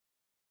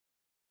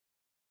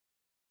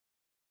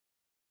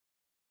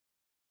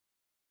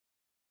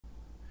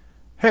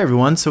Hey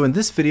everyone, so in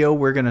this video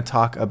we're going to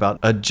talk about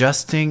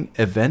adjusting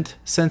event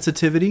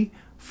sensitivity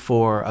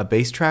for a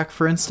bass track,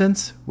 for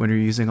instance, when you're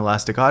using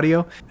Elastic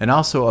Audio, and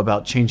also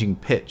about changing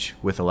pitch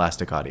with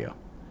Elastic Audio.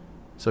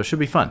 So it should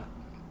be fun.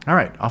 All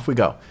right, off we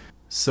go.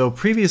 So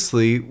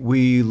previously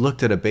we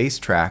looked at a bass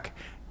track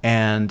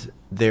and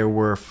there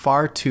were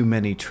far too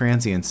many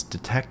transients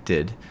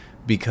detected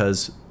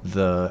because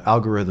the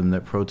algorithm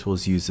that Pro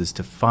Tools uses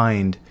to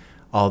find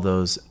all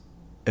those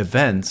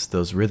events,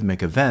 those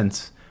rhythmic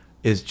events,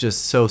 is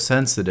just so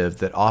sensitive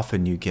that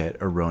often you get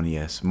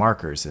erroneous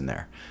markers in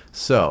there.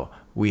 So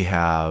we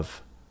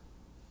have,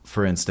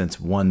 for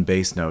instance, one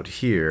bass note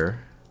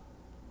here.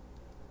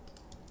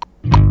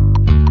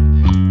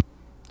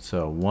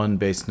 So one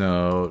bass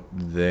note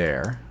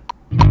there.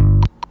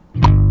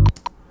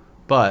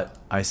 But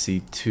I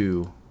see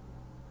two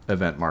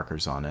event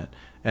markers on it.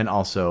 And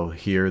also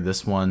here,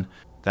 this one,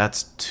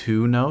 that's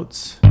two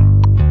notes.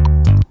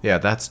 Yeah,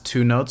 that's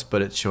two notes,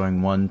 but it's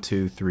showing 1,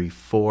 2, 3,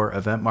 4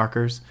 event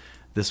markers.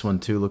 This one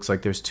too looks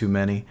like there's too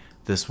many.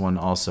 This one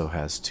also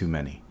has too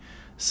many.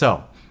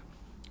 So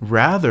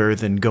rather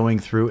than going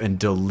through and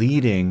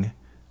deleting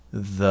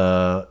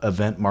the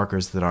event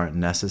markers that aren't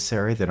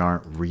necessary, that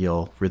aren't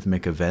real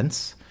rhythmic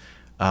events,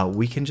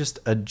 we can just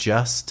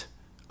adjust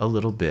a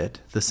little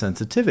bit the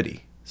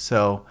sensitivity.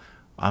 So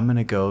I'm going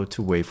to go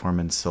to Waveform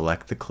and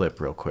select the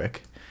clip real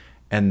quick.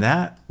 And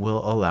that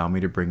will allow me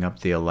to bring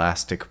up the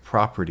Elastic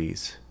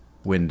Properties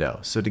window.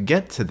 So to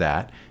get to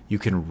that, you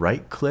can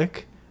right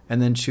click and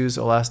then choose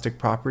Elastic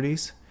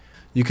Properties.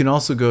 You can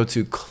also go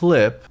to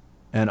Clip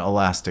and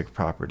Elastic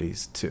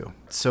Properties too.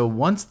 So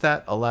once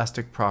that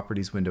Elastic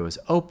Properties window is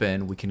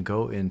open, we can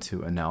go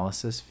into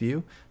Analysis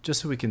View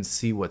just so we can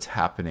see what's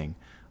happening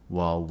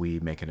while we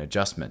make an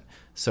adjustment.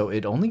 So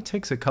it only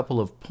takes a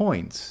couple of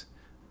points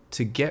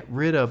to get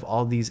rid of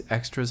all these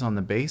extras on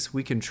the bass.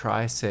 We can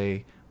try,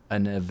 say,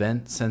 an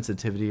event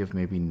sensitivity of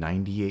maybe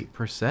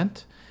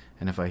 98%.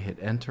 And if I hit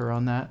enter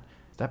on that,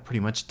 that pretty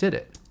much did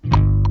it.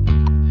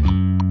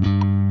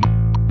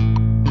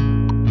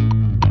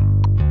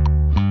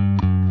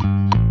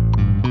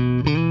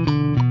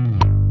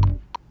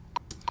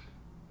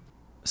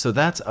 So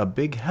that's a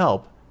big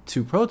help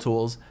to Pro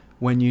Tools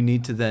when you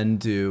need to then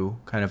do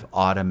kind of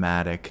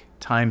automatic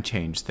time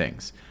change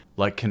things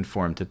like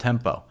conform to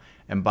tempo.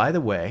 And by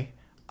the way,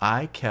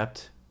 I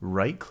kept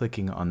right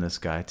clicking on this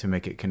guy to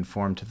make it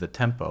conform to the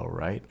tempo,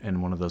 right?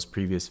 In one of those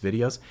previous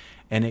videos.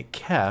 And it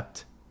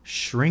kept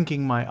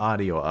shrinking my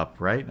audio up,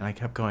 right? And I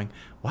kept going,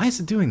 why is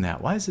it doing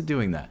that? Why is it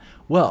doing that?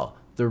 Well,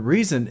 the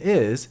reason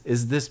is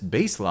this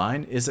bass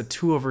line is a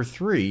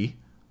 2/3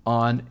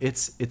 on,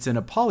 it's in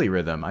a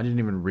polyrhythm. I didn't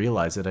even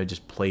realize it. I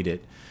just played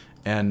it.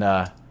 And,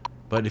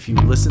 but if you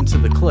listen to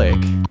the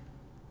click,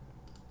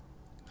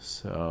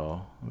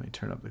 so let me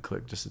turn up the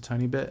click just a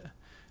tiny bit.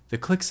 The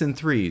click's in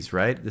threes,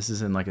 right? This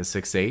is in like a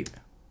 6/8.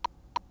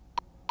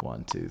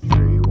 1, 2,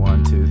 3,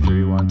 1, 2,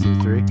 3, 1,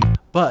 2, 3.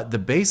 But the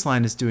bass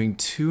line is doing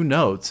two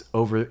notes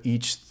over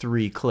each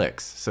three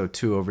clicks. So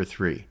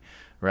 2/3,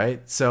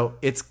 right? So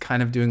it's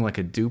kind of doing like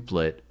a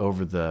duplet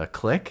over the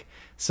click.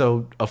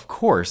 So of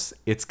course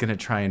it's going to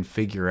try and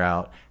figure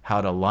out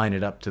how to line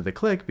it up to the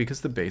click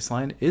because the bass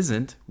line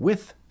isn't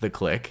with the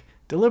click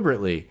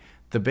deliberately.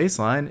 The bass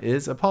line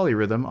is a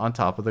polyrhythm on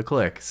top of the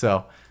click.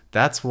 So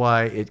that's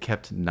why it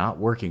kept not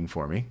working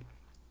for me.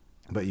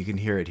 But you can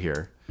hear it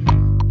here.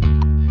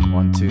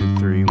 1, 2,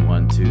 3,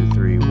 1, 2,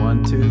 3,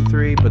 1, 2,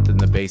 3. But then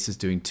the bass is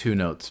doing two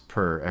notes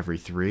per every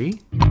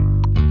three.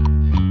 1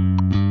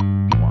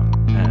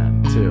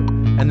 and 2.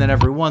 And then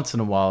every once in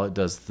a while it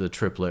does the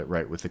triplet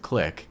right with the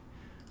click.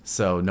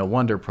 So no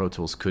wonder Pro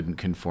Tools couldn't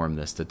conform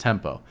this to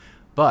tempo.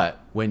 But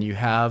when you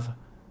have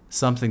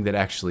something that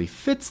actually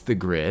fits the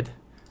grid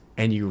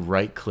and you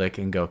right click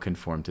and go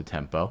conform to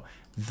tempo,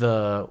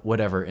 the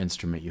whatever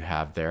instrument you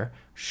have there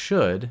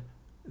should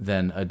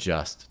then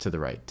adjust to the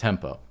right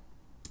tempo.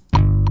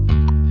 And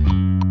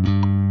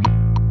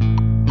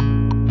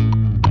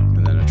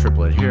then a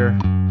triplet here.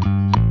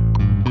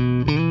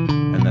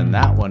 And then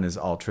that one is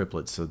all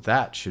triplets, so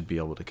that should be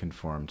able to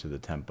conform to the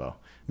tempo.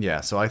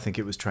 Yeah, so I think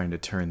it was trying to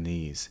turn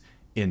these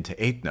into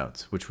 8th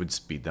notes, which would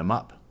speed them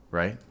up,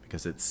 right?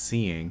 Because it's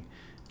seeing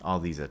all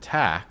these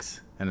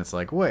attacks, and it's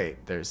like,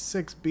 wait, there's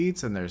 6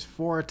 beats and there's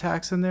 4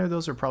 attacks in there.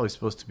 Those are probably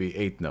supposed to be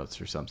 8th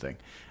notes or something.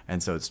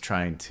 And so it's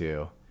trying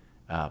to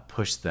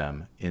push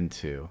them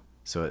into,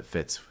 so it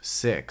fits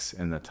 6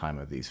 in the time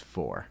of these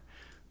 4,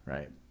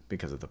 right?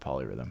 Because of the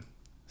polyrhythm.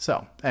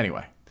 So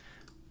anyway,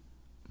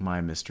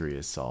 my mystery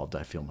is solved.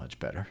 I feel much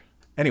better.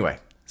 Anyway,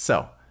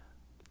 so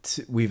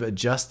we've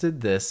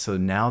adjusted this. So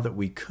now that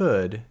we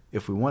could,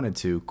 if we wanted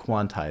to,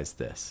 quantize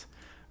this,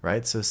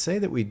 right? So say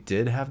that we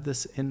did have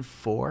this in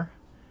 4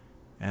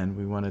 and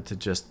we wanted to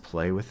just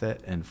play with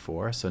it in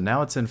 4. So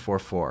now it's in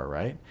 4/4,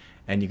 right?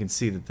 And you can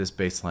see that this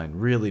bass line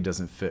really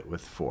doesn't fit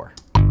with 4.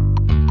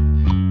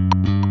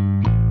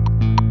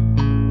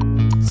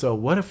 So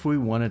what if we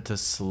wanted to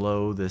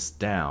slow this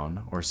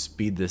down or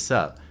speed this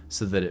up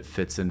so that it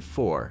fits in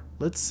 4?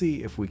 Let's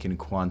see if we can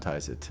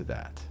quantize it to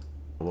that.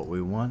 What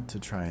we want to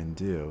try and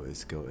do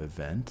is go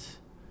Event,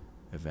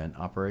 event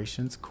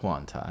operations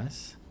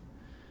quantize,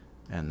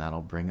 and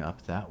that'll bring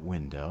up that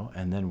window,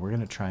 and then we're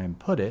going to try and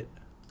put it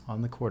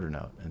on the quarter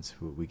note and see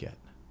what we get.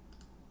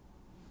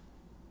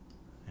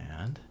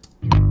 And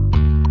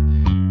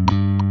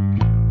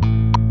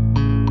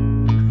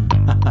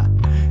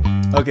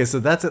okay, so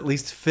that's at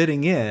least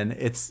fitting in.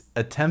 It's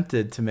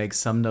attempted to make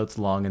some notes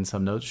long and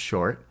some notes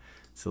short.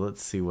 So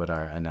let's see what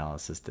our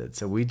analysis did.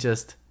 So we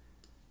just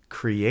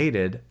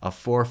created a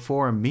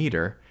 4/4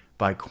 meter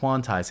by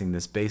quantizing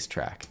this bass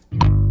track.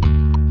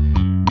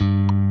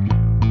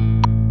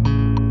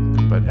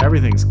 But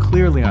everything's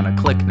clearly on a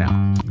click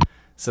now.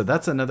 So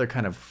that's another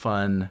kind of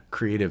fun,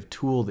 creative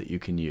tool that you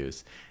can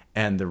use.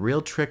 And the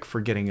real trick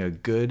for getting a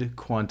good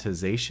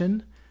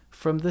quantization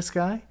from this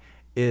guy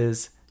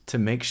is to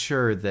make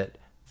sure that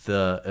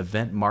the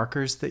event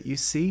markers that you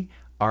see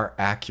are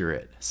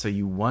accurate. So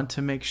you want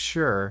to make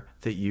sure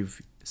that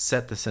you've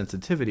set the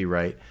sensitivity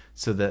right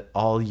so that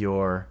all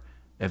your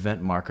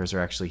event markers are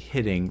actually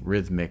hitting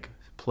rhythmic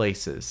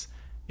places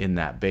in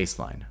that bass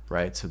line,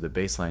 right? So the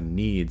bass line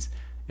needs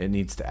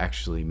to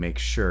actually make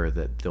sure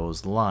that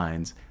those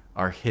lines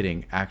are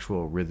hitting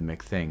actual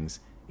rhythmic things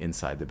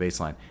inside the bass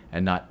line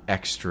and not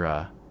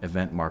extra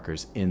event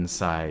markers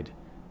inside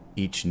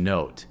each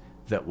note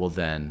that will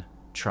then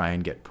try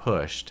and get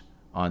pushed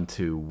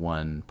onto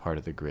one part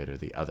of the grid or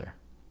the other.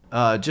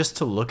 Just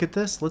to look at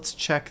this, let's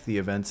check the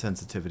event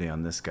sensitivity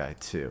on this guy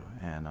too.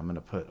 And I'm going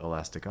to put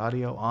elastic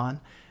audio on.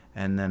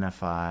 And then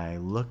if I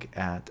look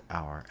at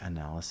our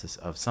analysis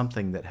of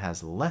something that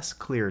has less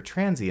clear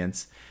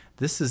transients,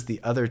 this is the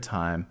other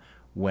time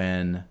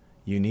when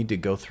you need to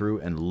go through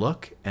and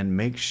look and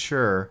make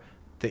sure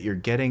that you're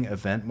getting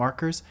event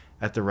markers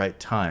at the right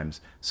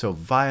times. So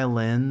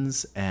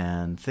violins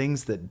and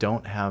things that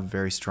don't have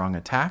very strong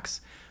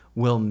attacks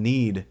will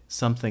need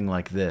something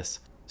like this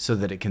so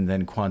that it can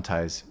then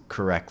quantize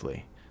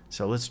correctly.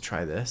 So let's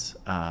try this.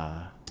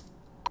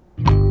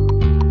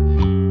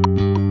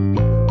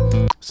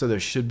 So there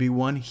should be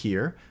one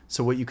here.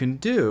 So what you can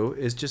do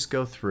is just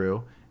go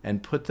through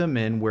and put them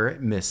in where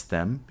it missed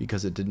them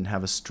because it didn't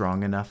have a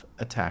strong enough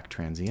attack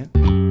transient.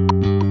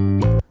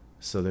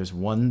 So there's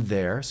one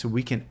there. So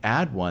we can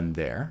add one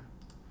there.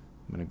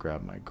 I'm going to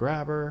grab my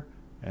grabber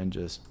and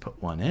just put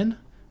one in.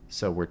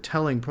 So we're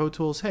telling Pro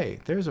Tools, hey,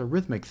 there's a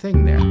rhythmic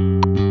thing there.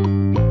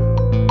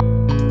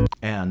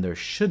 And there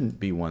shouldn't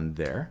be one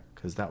there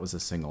because that was a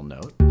single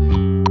note.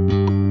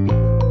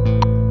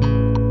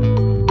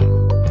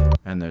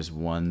 And there's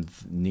one,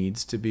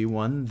 needs to be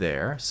one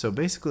there. So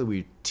basically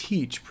we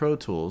teach Pro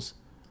Tools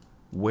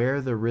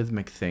where the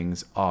rhythmic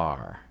things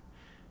are.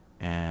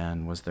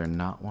 And was there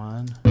not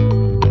one?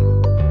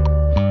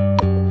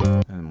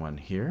 And one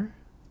here.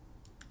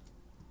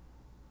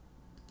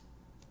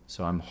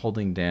 So I'm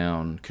holding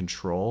down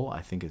Control,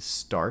 I think it's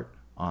Start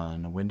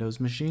on a Windows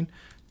machine,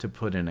 to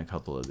put in a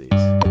couple of these.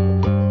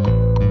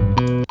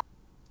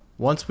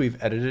 Once we've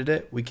edited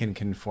it, we can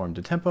conform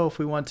to tempo if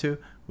we want to.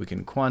 We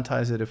can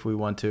quantize it if we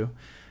want to.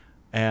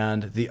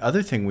 And the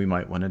other thing we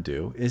might want to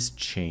do is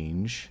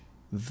change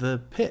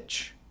the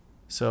pitch.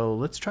 So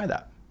let's try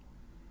that.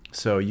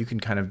 So you can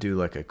kind of do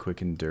like a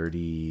quick and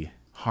dirty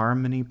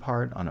harmony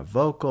part on a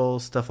vocal,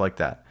 stuff like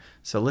that.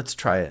 So let's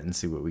try it and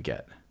see what we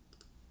get.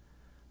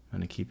 I'm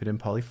going to keep it in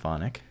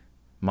polyphonic.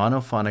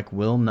 Monophonic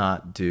will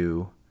not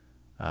do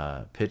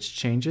pitch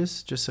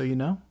changes, just so you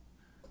know.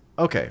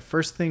 Okay,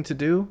 first thing to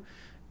do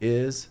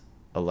is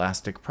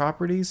elastic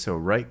properties. So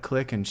right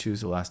click and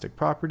choose elastic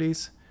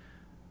properties,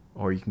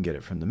 or you can get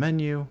it from the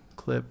menu,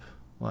 clip,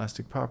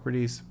 elastic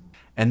properties.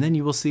 And then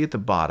you will see at the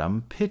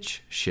bottom,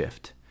 pitch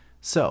shift.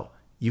 So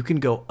you can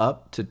go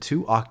up to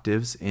 2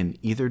 octaves in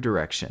either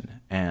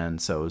direction.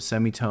 And so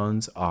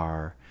semitones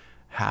are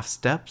half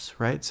steps,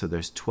 right? So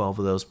there's 12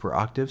 of those per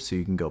octave, so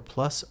you can go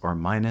plus or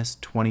minus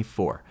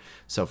 24.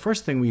 So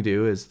first thing we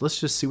do is let's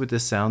just see what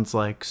this sounds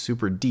like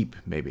super deep,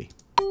 maybe.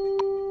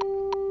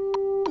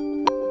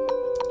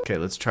 Okay,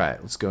 let's try it.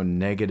 Let's go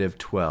negative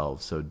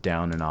 12, so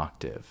down an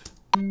octave.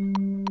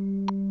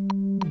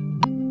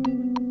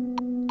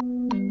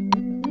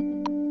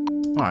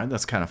 All right,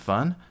 that's kind of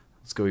fun.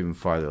 Let's go even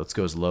farther. Let's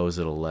go as low as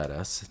it'll let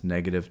us.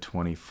 Negative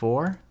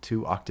 24,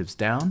 2 octaves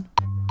down.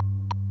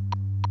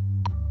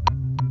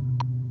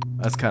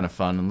 That's kind of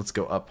fun, and let's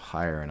go up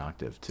higher an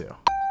octave too.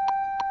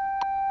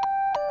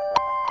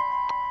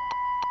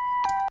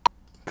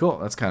 Cool,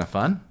 that's kind of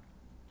fun.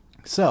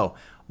 So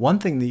one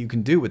thing that you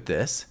can do with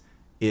this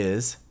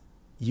is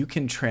you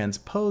can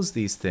transpose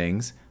these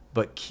things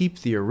but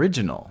keep the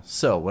original.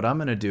 So what I'm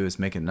going to do is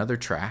make another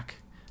track,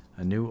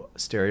 a new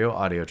stereo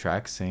audio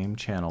track, same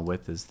channel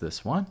width as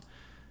this one,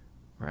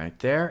 right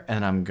there.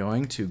 And I'm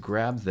going to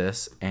grab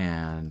this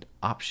and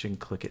option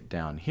click it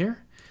down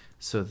here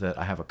so that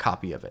I have a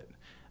copy of it.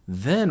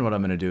 Then what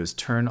I'm going to do is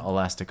turn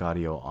elastic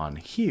audio on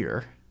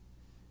here,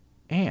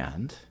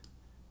 and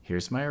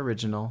here's my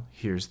original,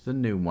 here's the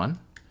new one.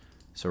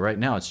 So right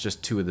now it's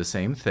just 2 of the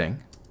same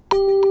thing.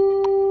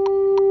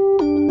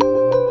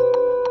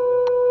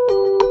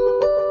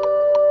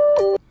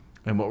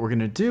 And what we're going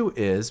to do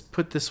is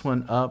put this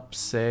one up,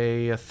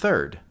 say, a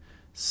third.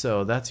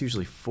 So that's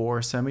usually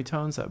 4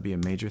 semitones. That would be a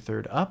major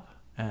third up.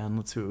 And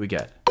let's see what we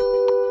get.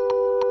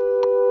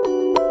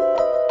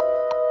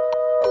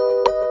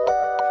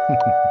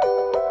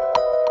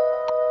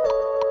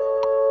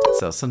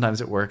 So sometimes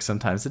it works,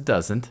 sometimes it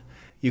doesn't.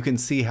 You can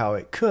see how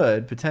it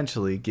could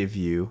potentially give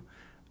you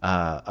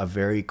a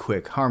very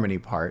quick harmony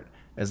part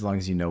as long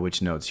as you know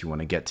which notes you want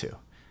to get to.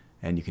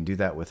 And you can do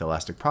that with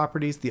elastic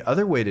properties. The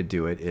other way to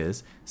do it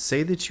is,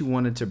 say that you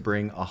wanted to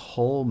bring a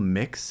whole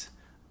mix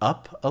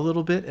up a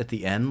little bit at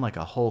the end, like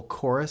a whole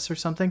chorus or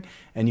something,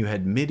 and you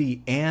had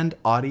MIDI and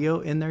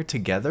audio in there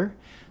together.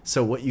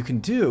 So what you can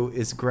do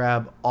is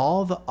grab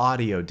all the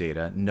audio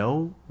data,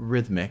 no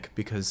rhythmic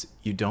because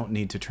you don't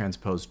need to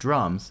transpose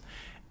drums.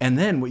 And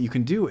then what you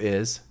can do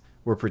is,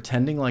 we're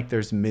pretending like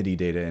there's MIDI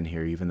data in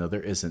here, even though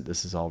there isn't.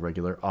 This is all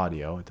regular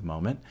audio at the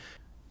moment.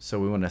 So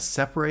we want to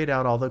separate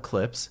out all the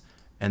clips,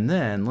 and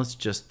then let's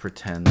just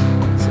pretend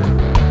that's it.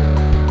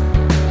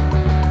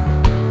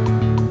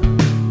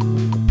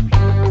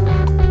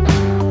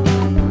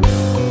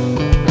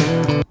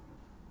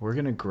 We're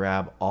going to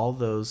grab all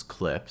those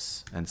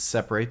clips and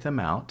separate them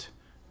out.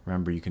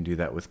 Remember, you can do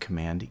that with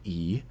Command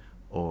E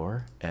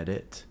or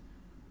Edit,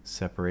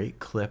 Separate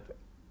Clip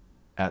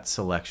at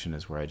Selection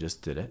is where I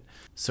just did it.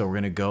 So we're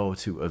going to go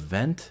to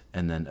Event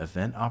and then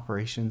Event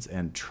Operations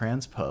and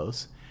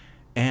Transpose.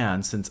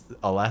 And since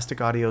Elastic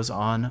Audio is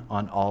on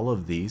all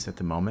of these at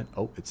the moment,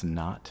 oh, it's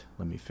not.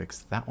 Let me fix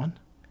that one.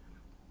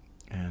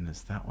 And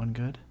is that one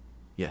good?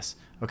 Yes.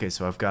 Okay,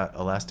 so I've got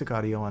Elastic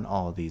Audio on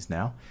all of these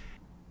now.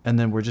 And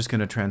then we're just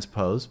going to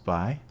transpose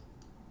by,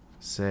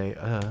 say,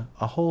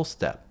 a whole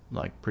step,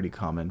 like pretty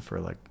common for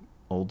like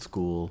old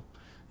school,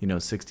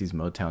 60s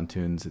Motown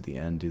tunes at the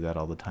end do that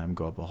all the time,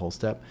 go up a whole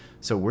step.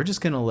 So we're just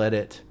going to let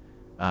it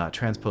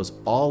transpose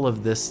all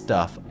of this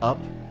stuff up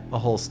a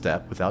whole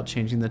step without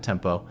changing the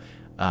tempo,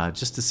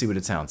 just to see what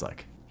it sounds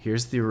like.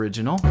 Here's the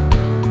original.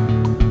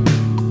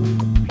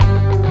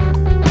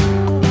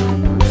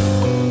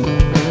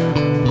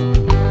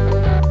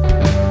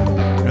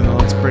 And then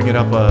let's bring it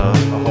up a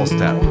whole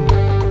step.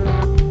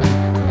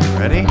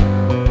 Ready?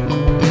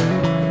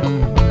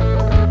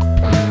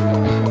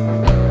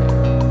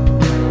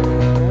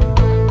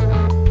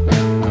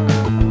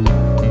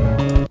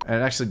 And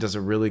it actually does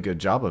a really good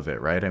job of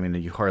it, right? I mean,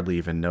 you hardly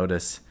even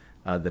notice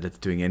that it's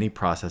doing any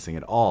processing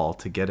at all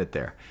to get it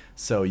there.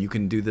 So you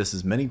can do this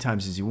as many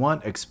times as you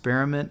want,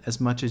 experiment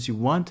as much as you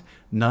want.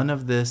 None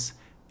of this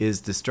is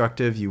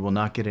destructive. You will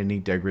not get any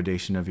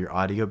degradation of your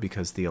audio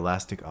because the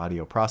elastic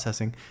audio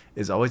processing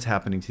is always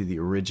happening to the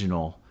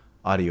original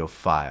audio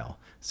file.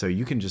 So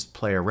you can just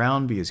play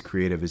around, be as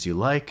creative as you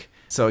like.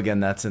 So again,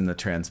 that's in the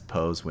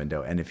transpose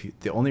window. And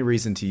the only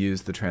reason to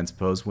use the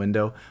transpose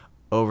window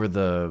over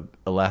the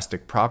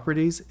elastic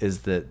properties is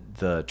that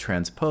the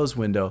transpose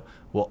window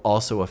will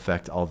also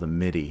affect all the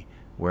MIDI,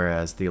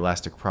 whereas the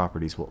elastic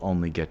properties will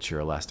only get your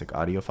elastic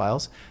audio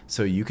files.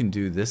 So you can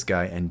do this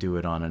guy and do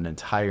it on an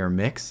entire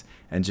mix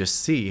and just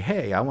see,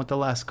 hey, I want the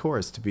last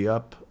chorus to be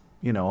up,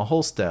 a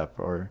whole step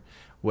or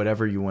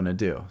whatever you want to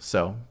do.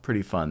 So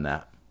pretty fun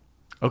that.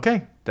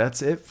 Okay,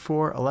 that's it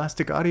for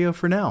elastic audio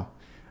for now.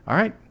 All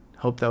right,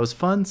 hope that was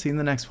fun. See you in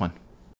the next one.